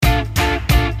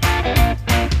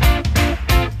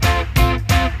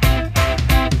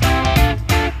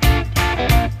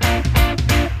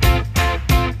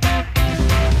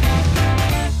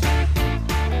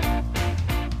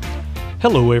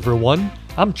Hello, everyone.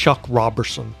 I'm Chuck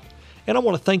Robertson, and I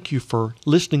want to thank you for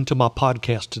listening to my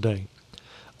podcast today.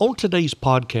 On today's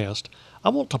podcast, I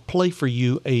want to play for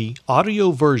you an audio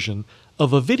version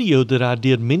of a video that I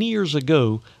did many years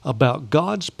ago about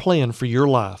God's plan for your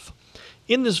life.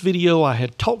 In this video, I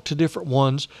had talked to different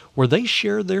ones where they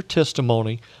shared their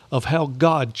testimony of how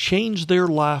God changed their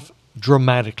life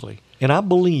dramatically. And I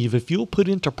believe if you'll put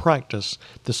into practice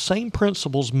the same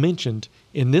principles mentioned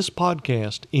in this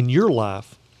podcast in your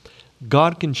life,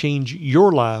 God can change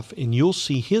your life and you'll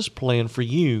see His plan for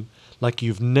you like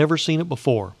you've never seen it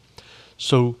before.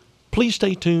 So please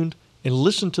stay tuned and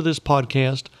listen to this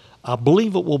podcast. I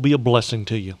believe it will be a blessing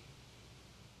to you.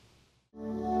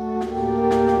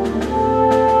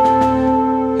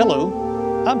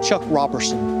 Hello, I'm Chuck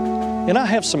Robertson, and I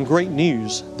have some great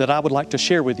news that I would like to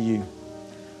share with you.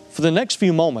 For the next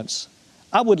few moments,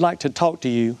 I would like to talk to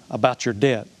you about your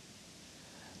debt.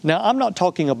 Now, I'm not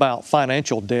talking about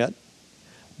financial debt,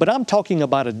 but I'm talking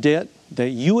about a debt that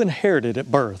you inherited at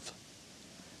birth.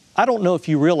 I don't know if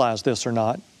you realize this or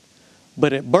not,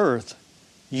 but at birth,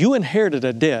 you inherited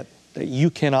a debt that you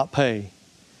cannot pay.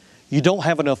 You don't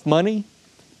have enough money.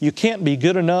 You can't be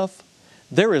good enough.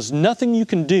 There is nothing you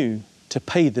can do to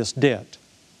pay this debt.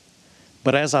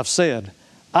 But as I've said,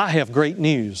 I have great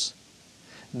news.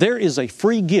 There is a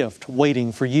free gift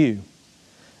waiting for you.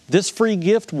 This free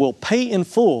gift will pay in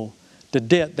full the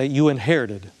debt that you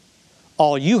inherited.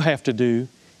 All you have to do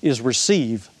is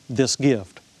receive this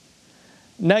gift.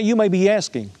 Now you may be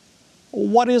asking,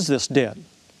 what is this debt?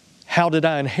 How did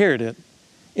I inherit it?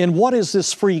 And what is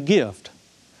this free gift?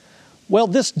 Well,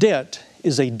 this debt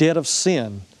is a debt of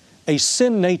sin, a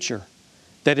sin nature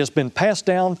that has been passed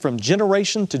down from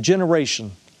generation to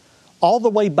generation, all the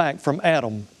way back from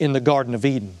Adam in the Garden of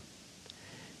Eden.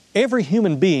 Every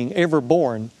human being ever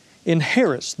born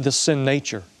inherits this sin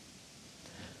nature.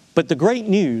 But the great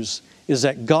news is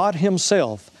that God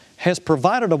Himself has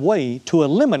provided a way to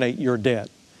eliminate your debt,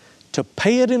 to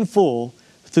pay it in full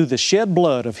through the shed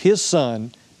blood of His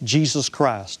Son, Jesus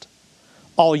Christ.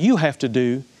 All you have to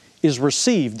do is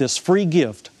receive this free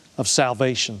gift of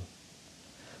salvation.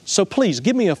 So please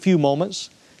give me a few moments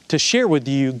to share with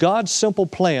you God's simple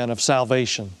plan of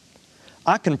salvation.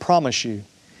 I can promise you,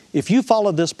 if you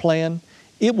follow this plan,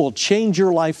 it will change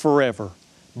your life forever,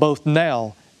 both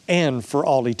now and for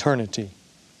all eternity.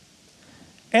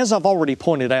 As I've already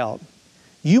pointed out,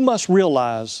 you must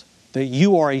realize that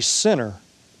you are a sinner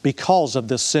because of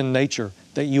this sin nature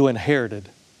that you inherited,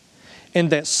 and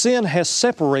that sin has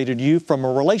separated you from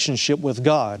a relationship with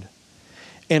God.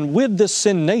 And with this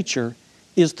sin nature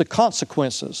is the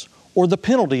consequences or the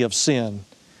penalty of sin,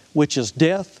 which is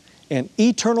death and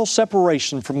eternal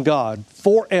separation from God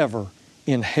forever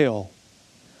in hell.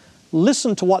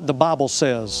 Listen to what the Bible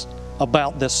says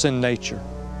about this sin nature.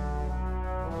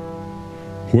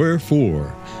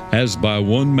 Wherefore, as by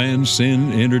one man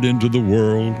sin entered into the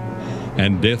world,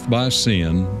 and death by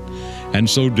sin, and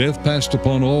so death passed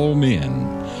upon all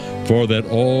men, for that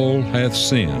all hath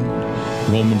sinned.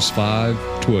 Romans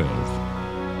 5:12.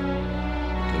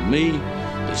 To me,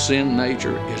 the sin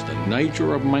nature is the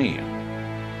nature of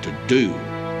man to do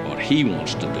what he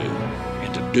wants to do,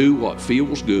 and to do what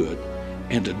feels good,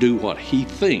 and to do what he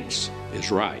thinks is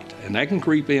right. And that can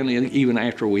creep in even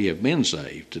after we have been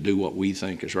saved, to do what we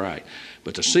think is right.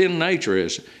 But the sin nature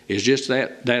is just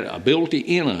that ability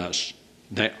in us,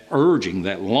 that urging,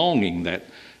 that longing,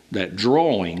 that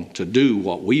drawing to do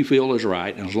what we feel is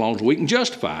right. And as long as we can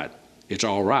justify it, it's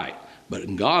all right. But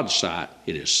in God's sight,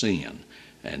 it is sin.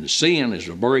 And sin is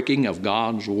the breaking of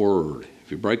God's word.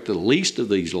 If you break the least of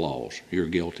these laws, you're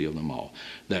guilty of them all.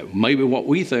 That maybe what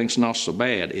we think is not so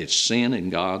bad, it's sin in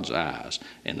God's eyes.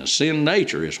 And the sin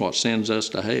nature is what sends us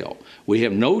to hell. We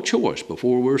have no choice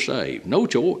before we're saved. No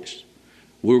choice.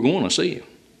 We're going to see Him.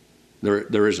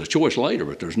 There is a choice later,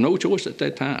 but there's no choice at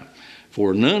that time.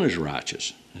 For none is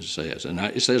righteous, it says. And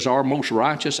it says our most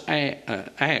righteous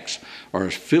acts are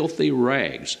as filthy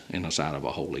rags in the sight of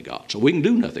a holy God. So we can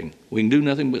do nothing. We can do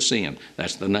nothing but sin.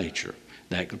 That's the nature.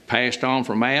 That passed on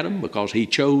from Adam because he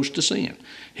chose to sin.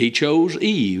 He chose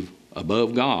Eve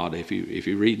above God. If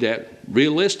you read that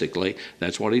realistically,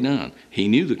 that's what he done. He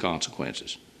knew the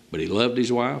consequences, but he loved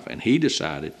his wife, and he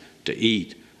decided to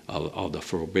eat of the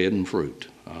forbidden fruit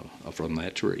from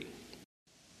that tree.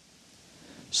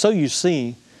 So you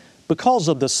see, because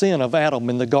of the sin of Adam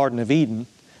in the Garden of Eden,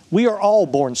 we are all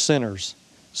born sinners,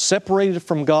 separated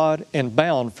from God and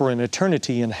bound for an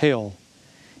eternity in hell.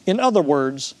 In other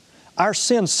words, our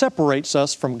sin separates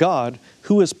us from God,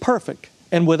 who is perfect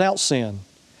and without sin.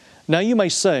 Now you may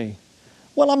say,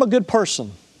 well, I'm a good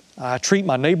person. I treat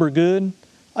my neighbor good.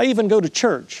 I even go to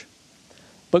church.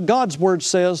 But God's Word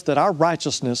says that our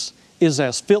righteousness is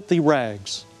as filthy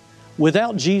rags.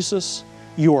 Without Jesus,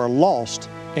 you are lost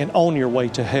and on your way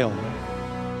to hell.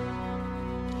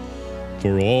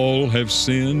 For all have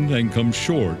sinned and come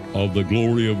short of the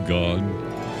glory of God.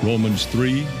 Romans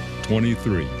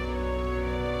 3:23.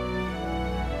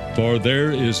 For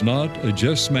there is not a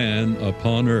just man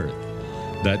upon earth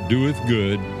that doeth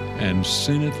good and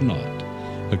sinneth not.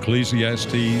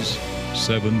 Ecclesiastes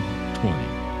 7:20.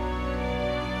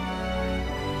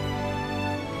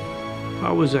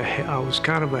 I was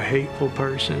kind of a hateful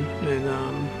person,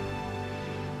 and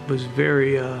was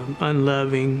very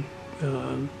unloving.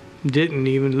 Didn't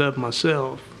even love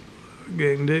myself.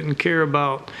 Didn't care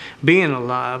about being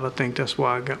alive. I think that's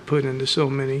why I got put into so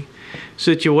many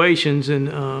situations.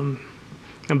 And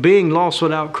being lost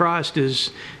without Christ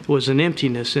was an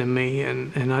emptiness in me,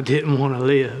 and I didn't want to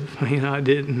live. I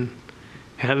didn't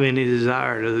have any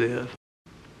desire to live.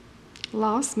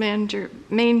 Lost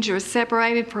means you're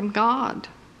separated from God.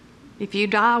 If you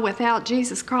die without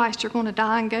Jesus Christ, you're going to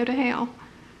die and go to hell.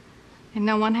 And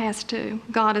no one has to.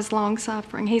 God is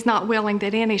long-suffering. He's not willing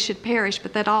that any should perish,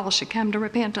 but that all should come to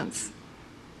repentance.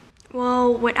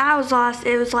 Well, when I was lost,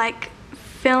 it was like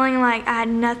feeling like I had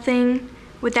nothing.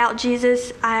 Without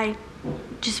Jesus, I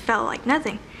just felt like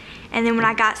nothing. And then when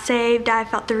I got saved, I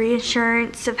felt the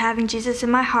reassurance of having Jesus in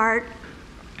my heart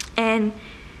and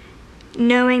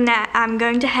knowing that I'm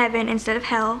going to heaven instead of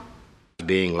hell.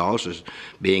 Being lost is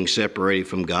being separated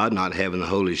from God, not having the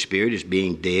Holy Spirit, is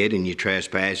being dead in your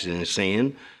trespasses and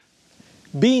sin.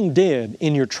 Being dead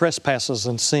in your trespasses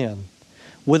and sin.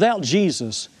 Without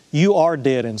Jesus, you are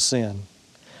dead in sin.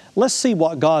 Let's see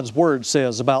what God's Word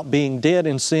says about being dead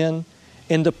in sin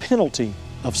and the penalty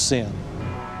of sin.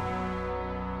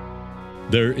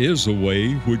 There is a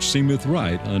way which seemeth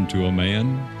right unto a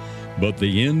man, but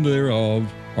the end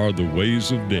thereof are the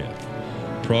ways of death.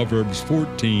 Proverbs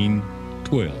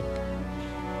 14:12.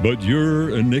 But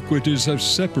your iniquities have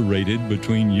separated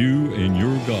between you and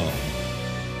your God,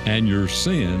 and your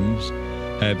sins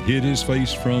have hid His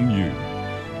face from you,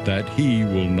 that He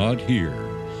will not hear.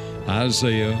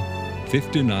 Isaiah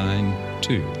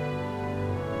 59:2.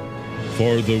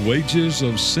 For the wages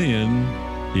of sin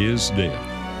is death.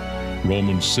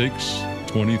 Romans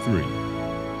 6:23.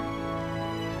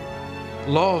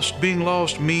 Being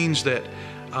lost means that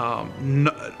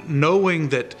knowing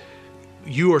that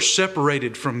you are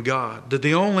separated from God, that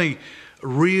the only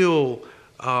real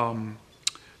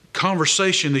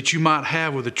conversation that you might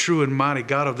have with the true and mighty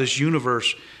God of this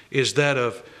universe is that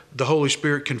of the Holy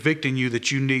Spirit convicting you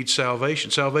that you need salvation.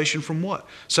 Salvation from what?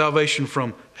 Salvation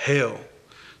from hell.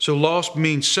 So lost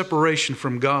means separation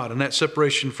from God, and that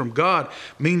separation from God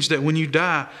means that when you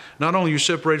die, not only you're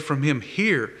separated from Him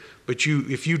here, but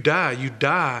if you die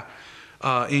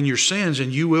in your sins,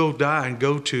 and you will die and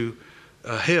go to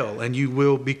hell, and you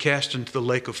will be cast into the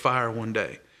lake of fire one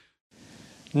day.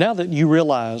 Now that you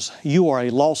realize you are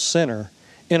a lost sinner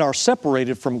and are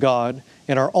separated from God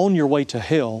and are on your way to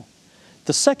hell,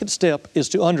 the second step is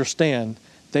to understand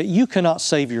that you cannot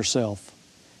save yourself.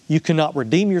 You cannot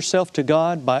redeem yourself to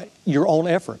God by your own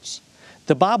efforts.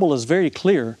 The Bible is very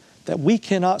clear that we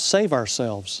cannot save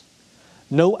ourselves.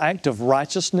 No act of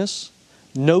righteousness,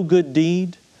 no good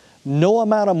deed, no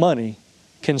amount of money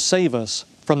can save us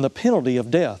from the penalty of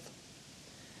death.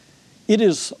 It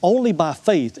is only by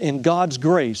faith in God's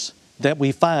grace that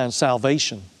we find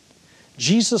salvation.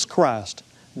 Jesus Christ,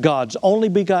 God's only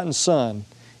begotten Son,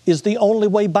 is the only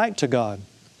way back to God.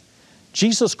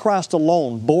 Jesus Christ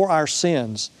alone bore our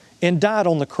sins and died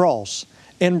on the cross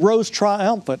and rose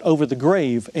triumphant over the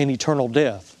grave and eternal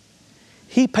death.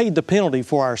 He paid the penalty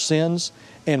for our sins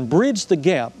and bridged the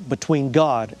gap between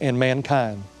God and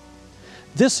mankind.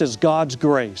 This is God's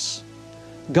grace.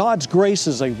 God's grace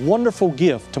is a wonderful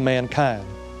gift to mankind.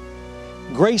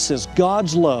 Grace is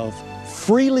God's love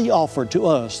freely offered to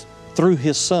us through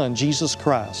His Son, Jesus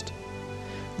Christ.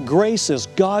 Grace is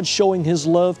God showing His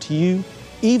love to you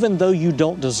even though you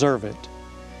don't deserve it.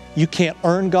 You can't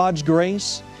earn God's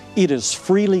grace. It is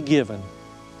freely given.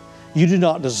 You do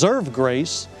not deserve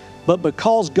grace, but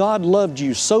because God loved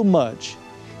you so much,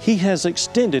 He has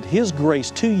extended His grace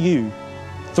to you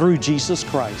through Jesus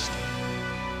Christ.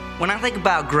 When I think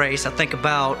about grace, I think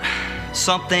about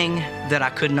something that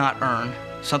I could not earn,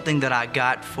 something that I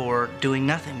got for doing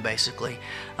nothing, basically.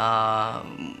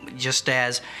 Just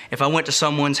as if I went to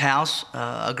someone's house,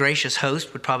 a gracious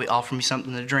host would probably offer me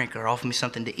something to drink or offer me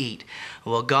something to eat.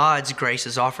 Well, God's grace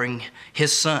is offering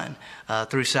His Son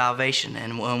through salvation.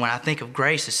 And when I think of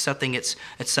grace, it's something it's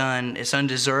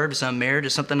undeserved, it's unmerited,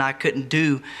 it's something I couldn't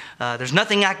do. There's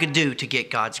nothing I could do to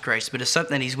get God's grace, but it's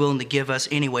something He's willing to give us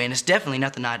anyway, and it's definitely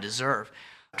nothing I deserve.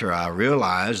 After I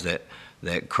realized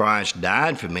that Christ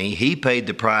died for me, He paid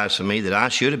the price for me that I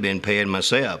should have been paying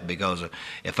myself, because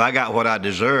if I got what I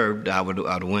deserved, I'd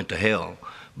have went to hell.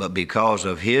 But because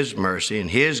of His mercy and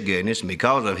His goodness, and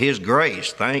because of His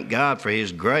grace, thank God for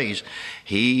His grace,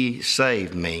 He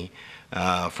saved me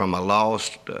from a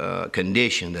lost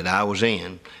condition that I was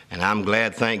in. And I'm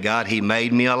glad, thank God, He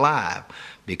made me alive,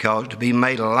 because to be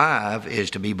made alive is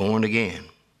to be born again.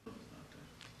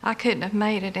 I couldn't have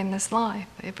made it in this life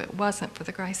if it wasn't for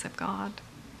the grace of God.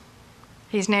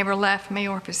 He's never left me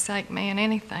or forsaken me in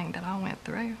anything that I went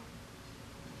through.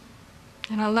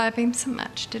 And I love Him so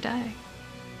much today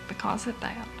because of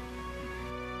that.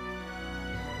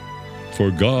 For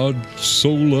God so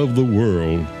loved the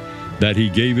world that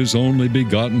He gave His only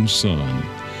begotten Son,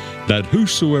 that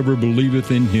whosoever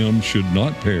believeth in Him should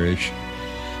not perish,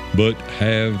 but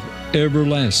have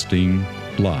everlasting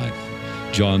life.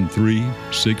 John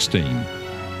 3:16.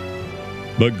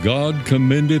 But God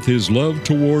commendeth His love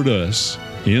toward us,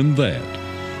 in that,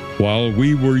 while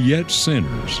we were yet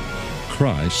sinners,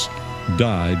 Christ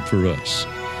died for us.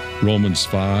 Romans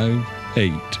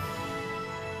 5:8.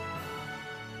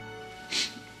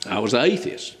 I was an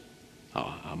atheist.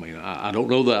 I don't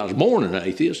know that I was born an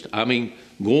atheist.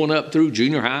 Going up through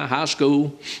junior high, high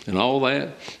school, and all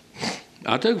that,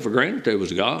 I took for granted there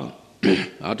was a God.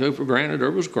 I took for granted there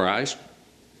was Christ.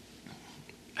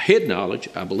 Head knowledge,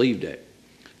 I believed that.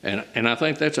 And I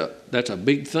think that's a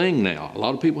big thing now. A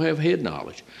lot of people have head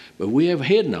knowledge, but we have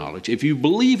head knowledge. If you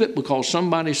believe it because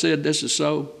somebody said this is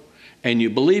so, and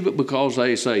you believe it because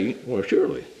they say, well,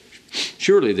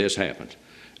 surely this happens,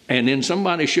 and then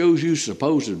somebody shows you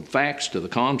supposed facts to the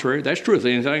contrary, that's true of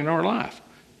anything in our life.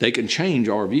 They can change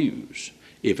our views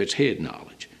if it's head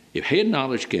knowledge. If head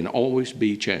knowledge can always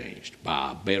be changed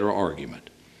by a better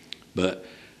argument. But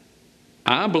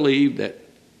I believe that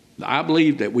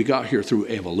we got here through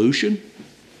evolution.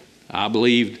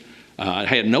 I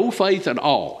had no faith at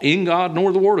all in God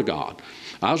nor the Word of God.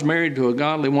 I was married to a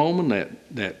godly woman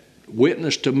that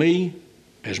witnessed to me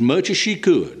as much as she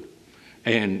could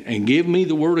and give me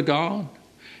the Word of God.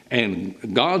 And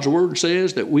God's Word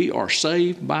says that we are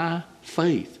saved by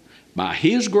faith. By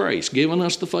His grace, giving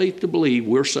us the faith to believe,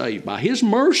 we're saved. By His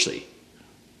mercy,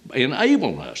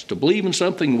 enabling us to believe in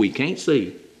something we can't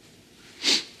see,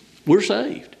 we're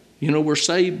saved. We're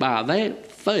saved by that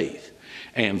faith.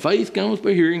 And faith comes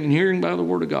by hearing, and hearing by the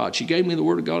Word of God. She gave me the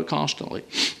Word of God constantly.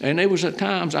 And there was at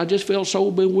times I just felt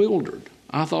so bewildered.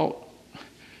 I thought,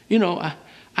 I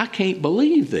can't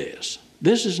believe this.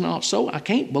 This is not so. I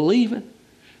can't believe it.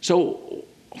 So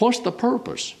what's the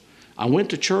purpose? I went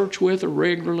to church with her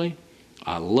regularly.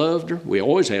 I loved her. We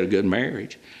always had a good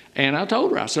marriage. And I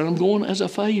told her, I said, I'm going as a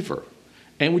favor.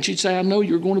 And when she'd say, I know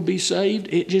you're going to be saved,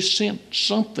 it just sent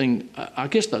something, I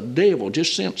guess the devil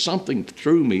just sent something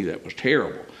through me that was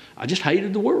terrible. I just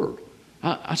hated the word.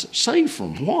 I said, saved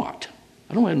from what?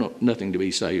 I don't have nothing to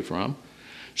be saved from.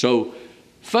 So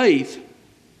faith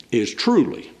is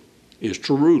truly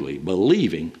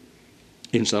believing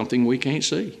in something we can't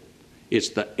see. It's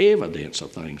the evidence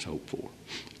of things hoped for.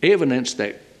 Evidence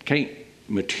that can't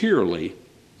materially,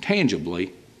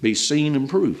 tangibly be seen and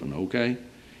proven, okay?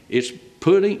 It's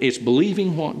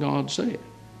believing what God said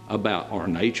about our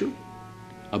nature,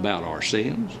 about our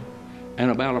sins,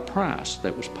 and about a price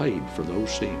that was paid for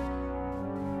those sins.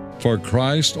 For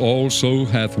Christ also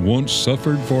hath once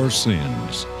suffered for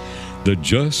sins, the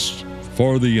just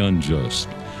for the unjust,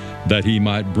 that He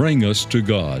might bring us to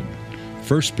God.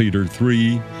 1 Peter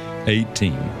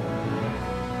 3:18.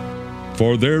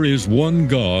 For there is one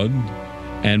God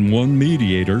and one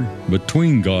mediator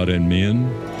between God and men,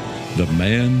 the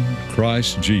man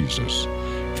Christ Jesus.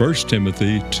 1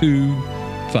 Timothy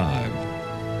 2:5.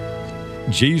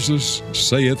 Jesus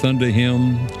saith unto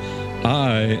him,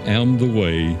 I am the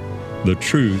way, the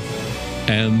truth,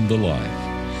 and the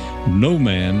life. No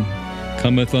man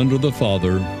cometh unto the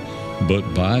Father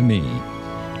but by me.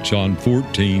 John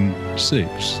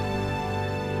 14:6.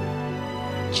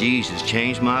 Jesus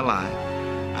changed my life.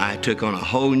 I took on a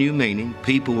whole new meaning.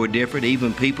 People were different,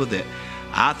 even people that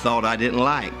I thought I didn't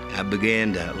like. I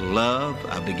began to love,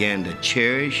 I began to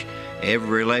cherish every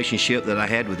relationship that I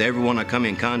had with everyone I come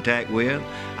in contact with.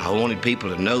 I wanted people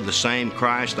to know the same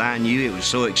Christ I knew. It was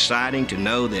so exciting to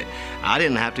know that I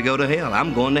didn't have to go to hell.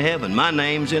 I'm going to heaven. My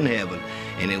name's in heaven.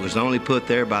 And it was only put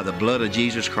there by the blood of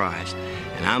Jesus Christ.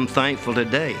 And I'm thankful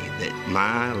today that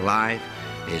my life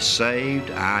is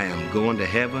saved. I am going to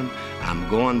heaven. I'm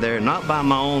going there not by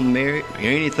my own merit or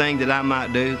anything that I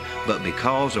might do, but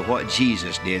because of what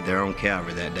Jesus did there on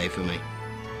Calvary that day for me.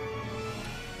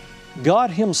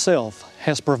 God Himself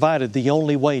has provided the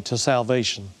only way to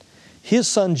salvation. His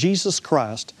Son Jesus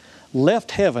Christ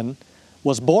left heaven,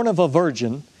 was born of a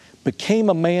virgin, became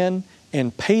a man,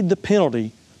 and paid the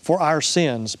penalty for our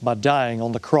sins by dying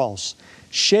on the cross,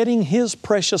 shedding His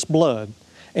precious blood,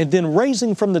 and then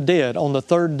raising from the dead on the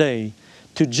third day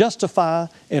to justify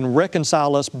and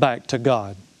reconcile us back to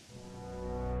God.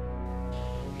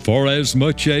 For as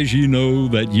much as ye know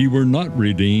that ye were not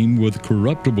redeemed with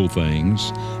corruptible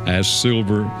things, as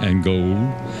silver and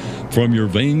gold, from your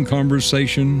vain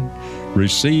conversation,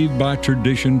 received by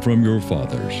tradition from your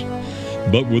fathers,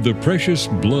 but with the precious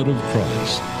blood of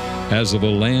Christ, as of a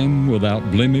lamb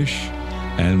without blemish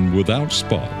and without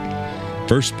spot.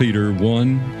 1 Peter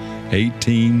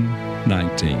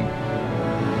 1:18-19.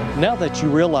 Now that you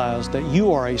realize that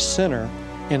you are a sinner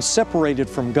and separated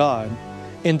from God,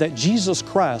 and that Jesus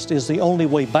Christ is the only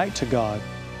way back to God,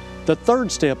 the third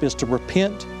step is to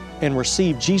repent and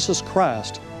receive Jesus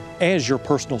Christ as your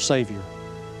personal Savior.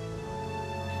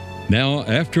 Now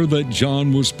after that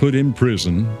John was put in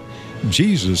prison,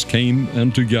 Jesus came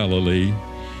unto Galilee,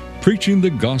 preaching the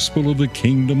gospel of the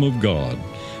kingdom of God,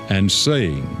 and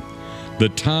saying, The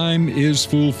time is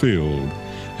fulfilled,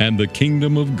 and the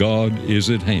kingdom of God is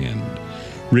at hand.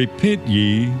 Repent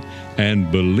ye,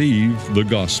 and believe the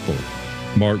gospel.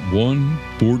 Mark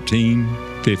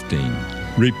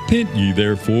 1:14-15. Repent ye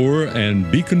therefore, and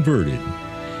be converted,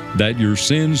 that your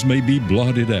sins may be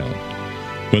blotted out,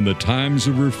 when the times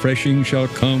of refreshing shall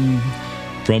come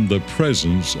from the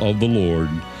presence of the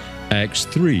Lord. Acts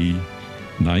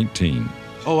 3:19.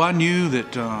 Oh, I knew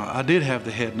that I did have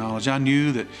the head knowledge. I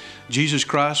knew that Jesus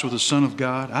Christ was the Son of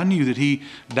God. I knew that He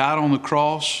died on the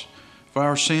cross for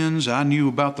our sins. I knew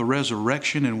about the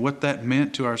resurrection and what that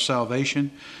meant to our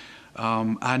salvation.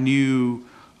 I knew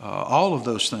all of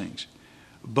those things.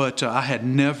 But I had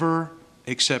never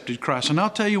accepted Christ. And I'll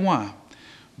tell you why.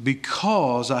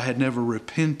 Because I had never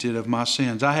repented of my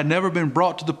sins. I had never been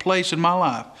brought to the place in my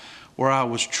life where I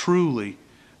was truly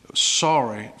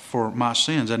sorry for my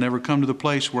sins. I never come to the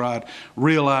place where I'd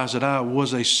realized that I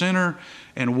was a sinner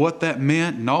and what that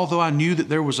meant. And although I knew that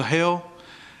there was a hell,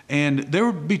 and there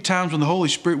would be times when the Holy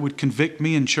Spirit would convict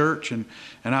me in church, and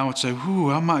I would say,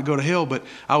 I might go to hell, but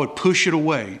I would push it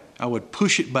away. I would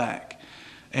push it back.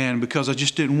 And because I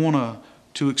just didn't want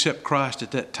to accept Christ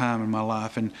at that time in my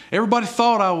life. And everybody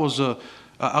thought I was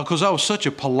because I was such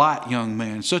a polite young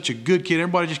man, such a good kid.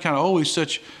 Everybody just kind of always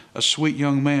such a sweet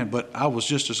young man, but I was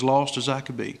just as lost as I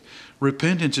could be.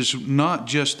 Repentance is not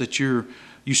just that you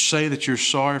say that you're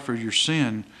sorry for your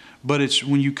sin, but it's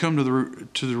when you come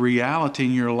to the reality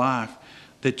in your life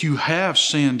that you have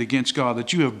sinned against God,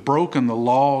 that you have broken the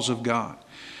laws of God,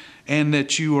 and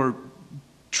that you are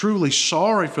truly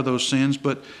sorry for those sins.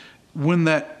 But when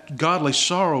that godly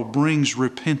sorrow brings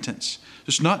repentance,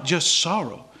 it's not just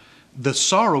sorrow. The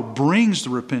sorrow brings the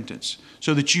repentance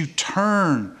so that you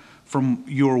turn from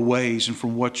your ways and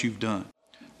from what you've done.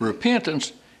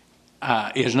 Repentance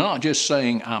is not just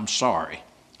saying, I'm sorry.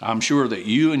 I'm sure that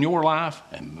you in your life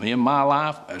and me in my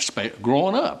life,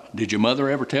 growing up, did your mother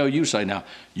ever tell you, say, now,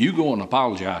 you go and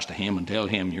apologize to him and tell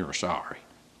him you're sorry?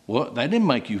 Well, that didn't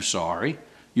make you sorry.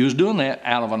 You was doing that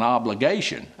out of an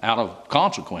obligation, out of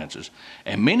consequences.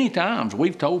 And many times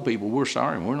we've told people we're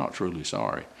sorry and we're not truly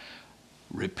sorry.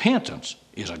 Repentance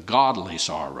is a godly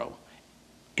sorrow.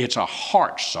 It's a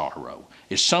heart sorrow.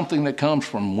 It's something that comes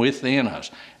from within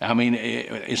us. I mean,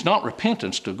 it's not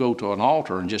repentance to go to an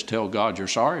altar and just tell God you're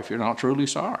sorry if you're not truly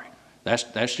sorry.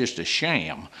 That's just a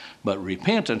sham. But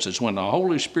repentance is when the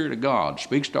Holy Spirit of God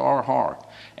speaks to our heart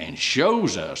and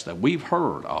shows us that we've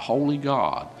heard a holy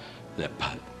God that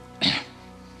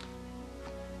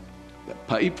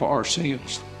paid for our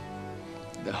sins,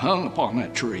 that hung upon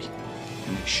that tree,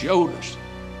 and He showed us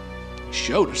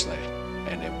that,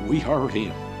 and that we heard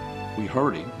Him. We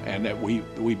heard Him, and that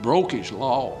we broke His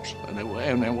laws, and that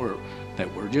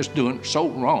we're just doing so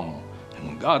wrong. And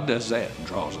when God does that and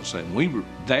draws us in,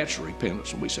 that's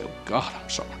repentance, and we say, God, I'm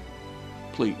sorry.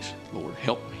 Please, Lord,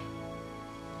 help me.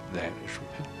 That is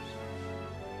repentance.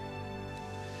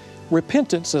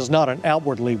 Repentance is not an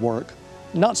outwardly work,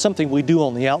 not something we do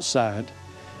on the outside,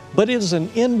 but it is an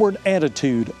inward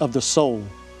attitude of the soul.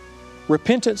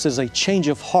 Repentance is a change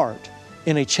of heart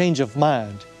and a change of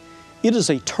mind. It is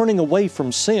a turning away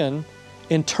from sin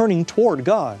and turning toward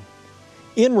God.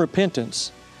 In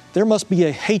repentance, there must be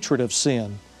a hatred of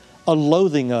sin, a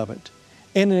loathing of it,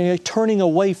 and a turning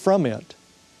away from it.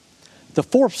 The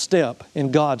fourth step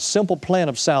in God's simple plan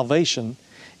of salvation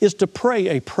is to pray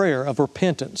a prayer of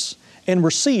repentance and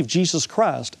receive Jesus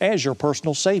Christ as your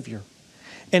personal Savior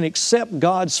and accept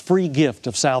God's free gift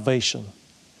of salvation.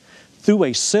 Through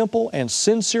a simple and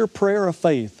sincere prayer of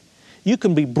faith, you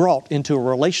can be brought into a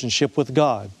relationship with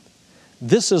God.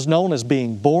 This is known as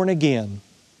being born again.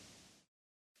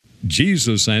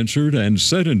 Jesus answered and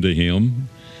said unto him,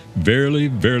 Verily,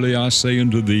 verily, I say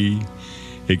unto thee,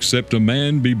 except a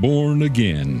man be born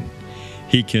again,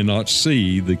 he cannot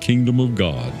see the kingdom of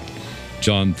God.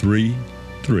 John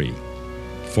 3:3.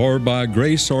 For by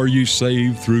grace are you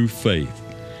saved through faith,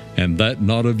 and that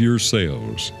not of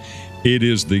yourselves. It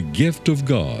is the gift of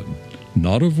God,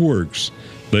 not of works,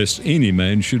 lest any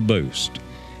man should boast.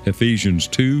 Ephesians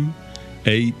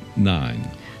 2:8-9.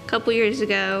 A couple years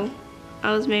ago,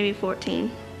 I was maybe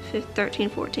 13,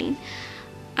 14.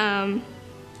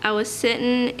 I was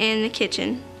sitting in the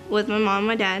kitchen with my mom and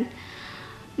my dad.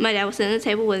 My dad was sitting at the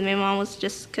table with me. Mom was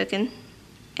just cooking.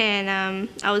 And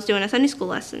I was doing a Sunday school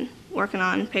lesson, working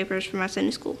on papers for my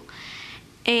Sunday school.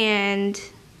 And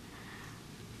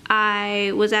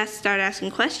I was started asking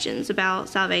questions about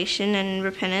salvation and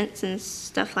repentance and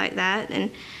stuff like that.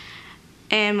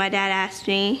 And my dad asked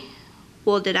me,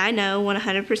 well, did I know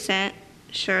 100%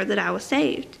 sure that I was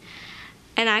saved?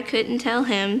 And I couldn't tell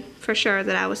him for sure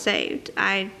that I was saved.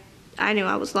 I knew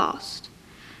I was lost.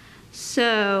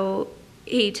 So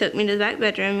he took me to the back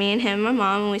bedroom, me and him and my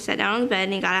mom, and we sat down on the bed,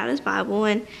 and he got out his Bible,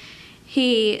 and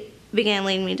he began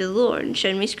leading me to the Lord and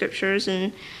showed me scriptures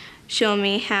and showed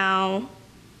me how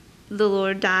the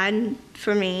Lord died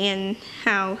for me and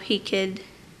how His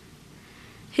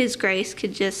grace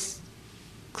could just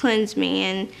cleanse me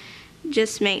and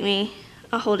just make me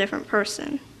a whole different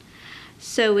person.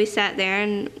 So we sat there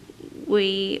and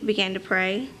we began to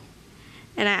pray,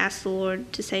 and I asked the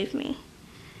Lord to save me.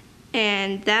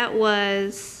 And that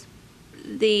was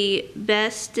the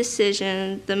best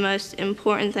decision, the most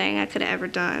important thing I could have ever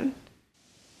done.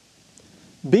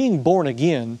 Being born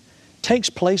again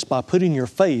takes place by putting your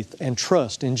faith and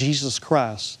trust in Jesus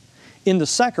Christ, in the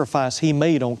sacrifice He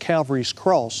made on Calvary's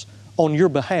cross on your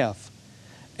behalf,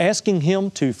 asking Him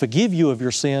to forgive you of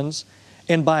your sins,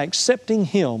 and by accepting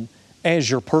Him as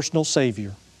your personal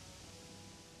Savior.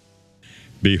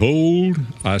 Behold,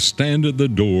 I stand at the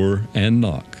door and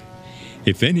knock.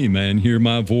 If any man hear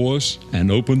my voice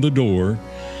and open the door,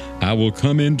 I will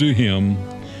come into him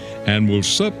and will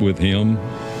sup with him,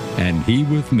 and he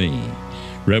with me.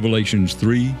 Revelations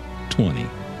 3:20.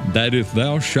 That if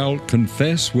thou shalt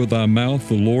confess with thy mouth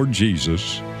the Lord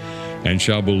Jesus, and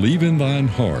shalt believe in thine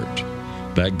heart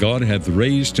that God hath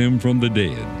raised him from the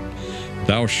dead,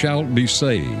 thou shalt be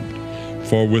saved.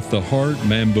 For with the heart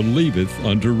man believeth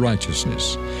unto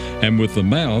righteousness, and with the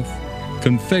mouth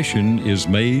confession is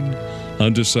made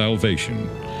unto salvation.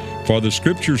 For the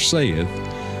Scripture saith,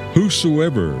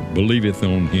 Whosoever believeth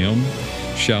on him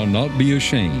shall not be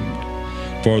ashamed.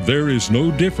 For there is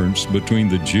no difference between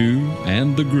the Jew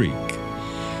and the Greek.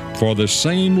 For the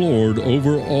same Lord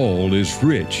over all is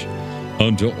rich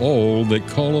unto all that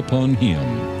call upon him.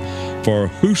 For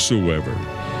whosoever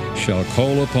shall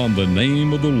call upon the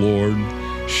name of the Lord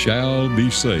shall be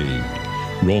saved.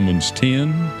 Romans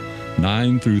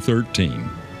 10:9-13.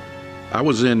 I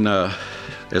was in,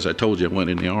 as I told you, I went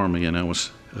in the Army, and I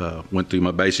went through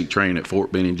my basic training at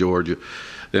Fort Benning, Georgia.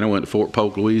 Then I went to Fort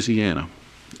Polk, Louisiana.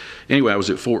 Anyway, I was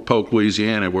at Fort Polk,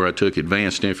 Louisiana, where I took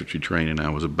advanced infantry training. I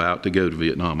was about to go to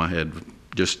Vietnam. I had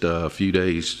just a few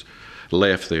days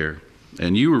left there.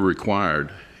 And you were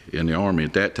required in the Army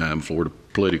at that time, before the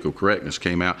political correctness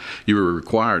came out, you were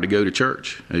required to go to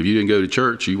church. If you didn't go to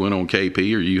church, you went on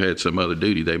KP or you had some other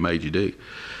duty they made you do.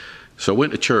 So I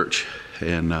went to church,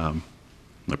 and a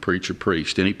preacher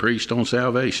preached, and he preached on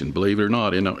salvation. Believe it or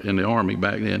not, in the Army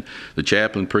back then, the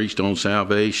chaplain preached on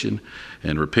salvation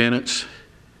and repentance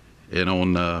and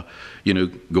on,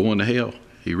 going to hell.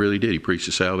 He really did. He preached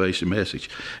the salvation message.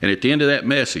 And at the end of that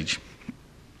message,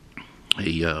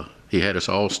 he had us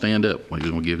all stand up when he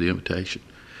was going to give the invitation.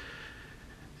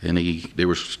 And there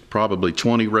was probably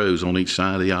 20 rows on each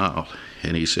side of the aisle.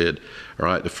 And he said, all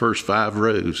right, the first 5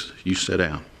 rows, you sit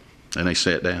down. And they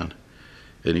sat down.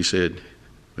 And he said,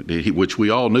 which we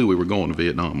all knew we were going to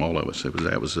Vietnam, all of us.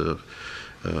 That was a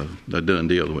done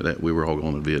deal with that. We were all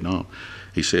going to Vietnam.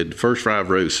 He said, the first 5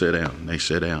 rows, sit down. And they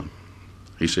sat down.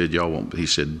 He said, he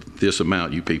said, this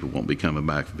amount, you people won't be coming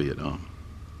back from Vietnam.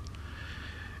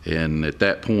 And at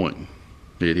that point,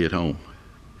 it hit home.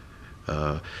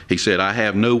 He said, I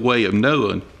have no way of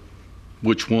knowing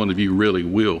which one of you really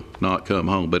will not come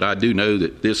home, but I do know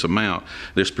that this amount,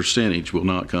 this percentage will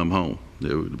not come home.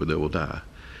 They will die.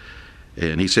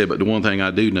 And he said, but the one thing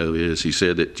I do know is, he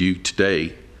said, that you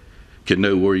today can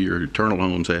know where your eternal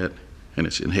home's at, and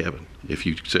it's in heaven if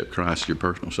you accept Christ as your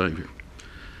personal Savior.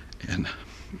 And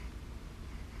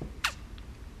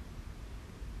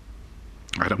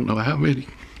I don't know how many,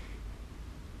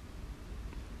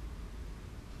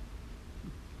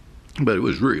 but it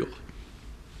was real.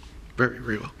 very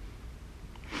real.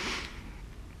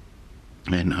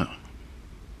 And I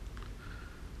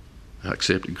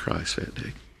accepted Christ that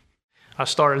day. I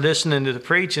started listening to the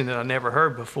preaching that I never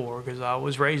heard before, because I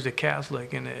was raised a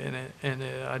Catholic, and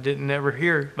I didn't never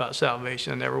hear about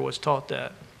salvation. I never was taught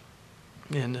that.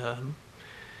 And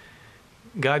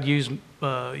God used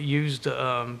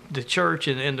the church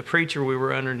and the preacher we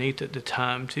were underneath at the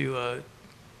time to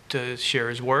share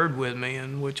His word with me,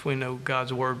 in which we know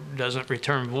God's word doesn't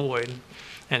return void,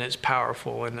 and it's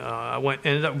powerful. And I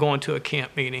ended up going to a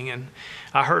camp meeting, and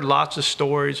I heard lots of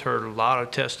stories, heard a lot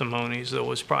of testimonies. There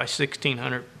was probably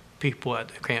 1,600 people at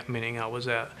the camp meeting I was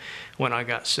at when I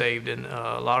got saved, and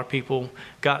a lot of people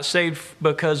got saved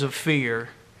because of fear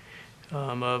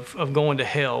of going to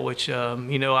hell, which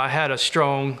I had a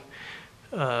strong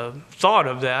thought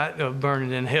of that, of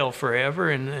burning in hell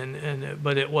forever,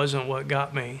 but it wasn't what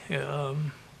got me.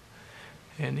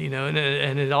 And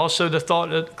it also the thought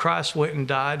that Christ went and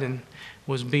died and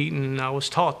was beaten, and I was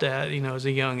taught that, as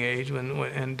a young age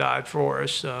and died for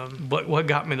us. But what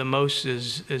got me the most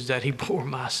is that He bore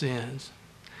my sins.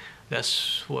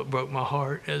 That's what broke my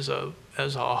heart. As a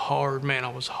hard man,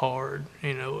 I was hard,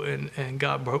 and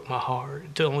God broke my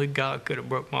heart. Only God could have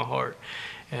broke my heart,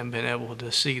 and been able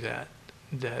to see that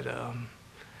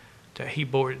He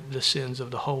bore the sins of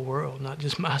the whole world, not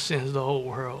just my sins, the whole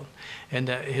world, and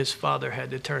that His Father had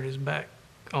to turn His back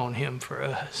on Him for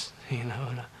us, and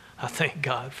I thank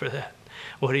God for that,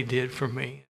 what He did for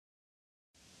me.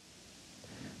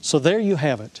 So there you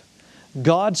have it,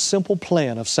 God's simple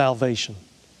plan of salvation.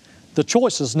 The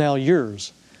choice is now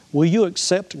yours. Will you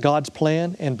accept God's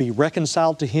plan and be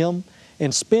reconciled to Him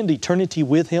and spend eternity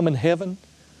with Him in heaven?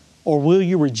 Or will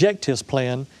you reject His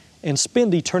plan and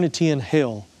spend eternity in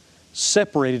hell,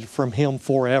 separated from Him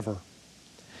forever?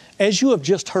 As you have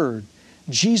just heard,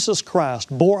 Jesus Christ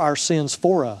bore our sins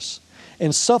for us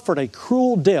and suffered a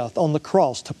cruel death on the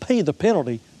cross to pay the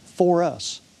penalty for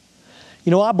us.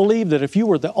 I believe that if you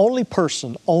were the only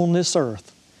person on this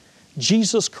earth,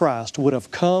 Jesus Christ would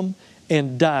have come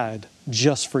and died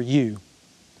just for you.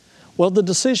 Well, the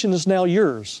decision is now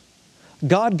yours.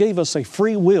 God gave us a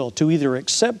free will to either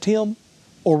accept Him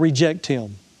or reject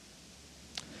Him.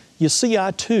 You see,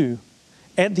 I too,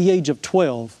 at the age of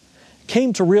 12,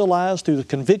 came to realize through the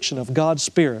conviction of God's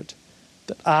Spirit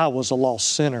that I was a lost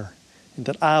sinner and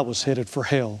that I was headed for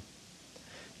hell.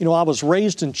 I was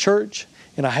raised in church,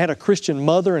 and I had a Christian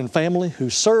mother and family who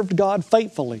served God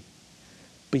faithfully,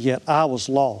 but yet I was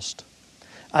lost.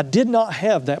 I did not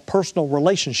have that personal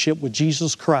relationship with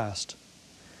Jesus Christ.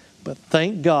 But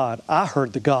thank God I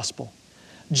heard the gospel,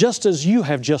 just as you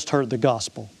have just heard the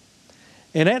gospel.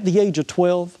 And at the age of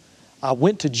 12, I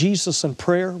went to Jesus in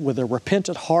prayer with a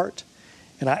repentant heart,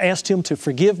 and I asked Him to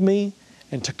forgive me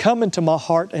and to come into my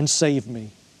heart and save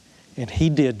me. And He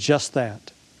did just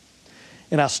that.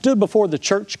 And I stood before the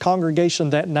church congregation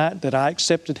that night that I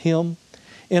accepted Him,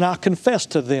 and I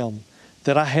confessed to them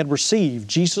that I had received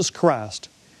Jesus Christ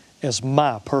as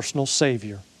my personal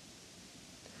Savior.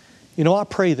 I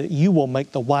pray that you will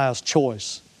make the wise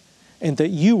choice and that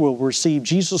you will receive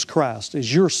Jesus Christ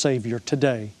as your Savior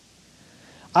today.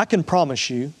 I can promise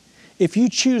you, if you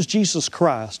choose Jesus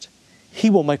Christ, He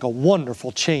will make a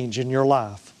wonderful change in your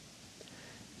life.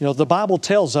 The Bible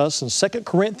tells us in 2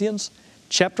 Corinthians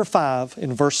chapter 5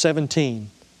 in verse 17,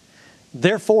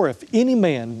 "Therefore, if any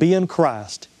man be in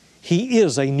Christ, he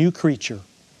is a new creature.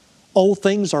 Old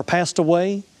things are passed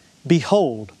away.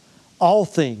 Behold, all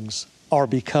things are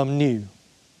become new."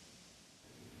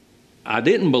 I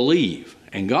didn't believe,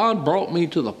 and God brought me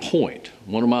to the point.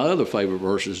 One of my other favorite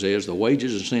verses is, "The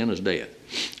wages of sin is death."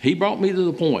 He brought me to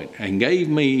the point and gave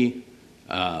me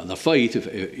the faith,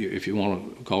 if you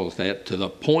want to call it that, to the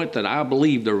point that I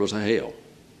believed there was a hell.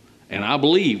 And I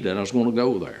believed that I was going to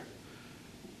go there.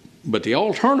 But the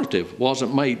alternative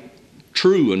wasn't made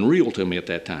true and real to me at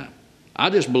that time. I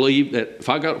just believed that if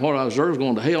I got what I deserved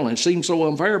going to hell, and it seemed so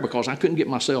unfair because I couldn't get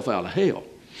myself out of hell.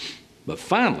 But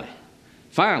finally,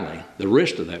 the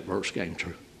rest of that verse came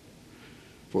true.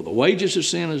 "For the wages of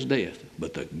sin is death,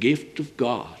 but the gift of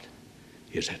God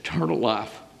is eternal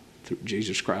life through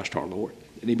Jesus Christ our Lord."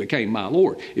 And He became my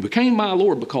Lord. He became my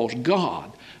Lord because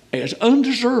God, as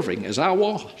undeserving as I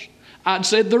was, I'd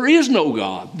said there is no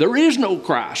God. There is no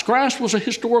Christ. Christ was a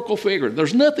historical figure.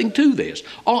 There's nothing to this.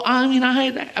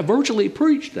 I virtually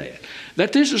preached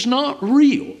that this is not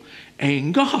real.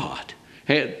 And God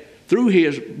had, through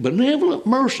His benevolent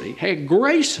mercy, had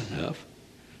grace enough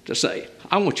to say,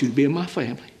 "I want you to be in my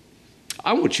family.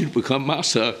 I want you to become my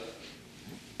son.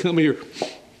 Come here.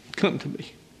 Come to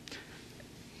me."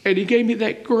 And He gave me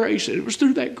that grace. And it was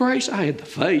through that grace I had the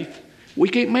faith. We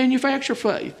can't manufacture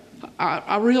faith.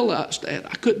 I realized that.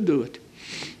 I couldn't do it.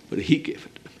 But He gave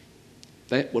it to me.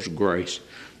 That was grace.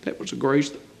 That was a grace,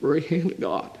 the very hand of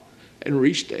God, and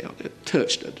reached down and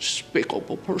touched a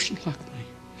despicable person like me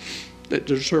that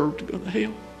deserved to go to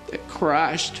hell. That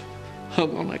Christ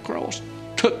hung on that cross,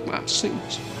 took my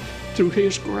sins through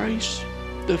His grace.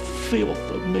 The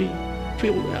filth of me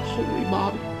filled that holy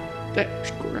body. That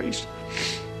was grace.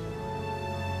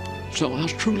 So I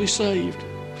was truly saved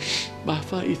by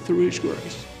faith through His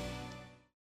grace.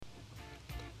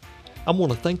 I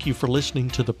want to thank you for listening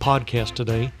to the podcast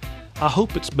today. I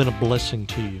hope it's been a blessing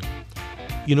to you.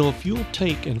 You know, if you'll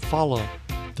take and follow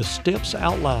the steps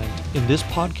outlined in this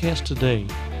podcast today,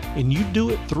 and you do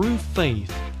it through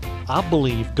faith, I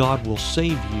believe God will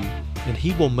save you and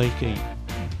He will make a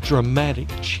dramatic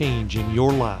change in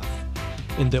your life.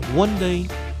 And that one day,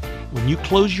 when you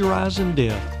close your eyes in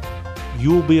death,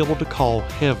 you will be able to call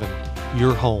heaven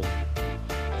your home.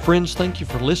 Friends, thank you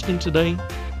for listening today,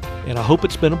 and I hope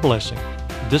it's been a blessing.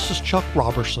 This is Chuck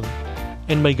Robertson,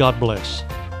 and may God bless.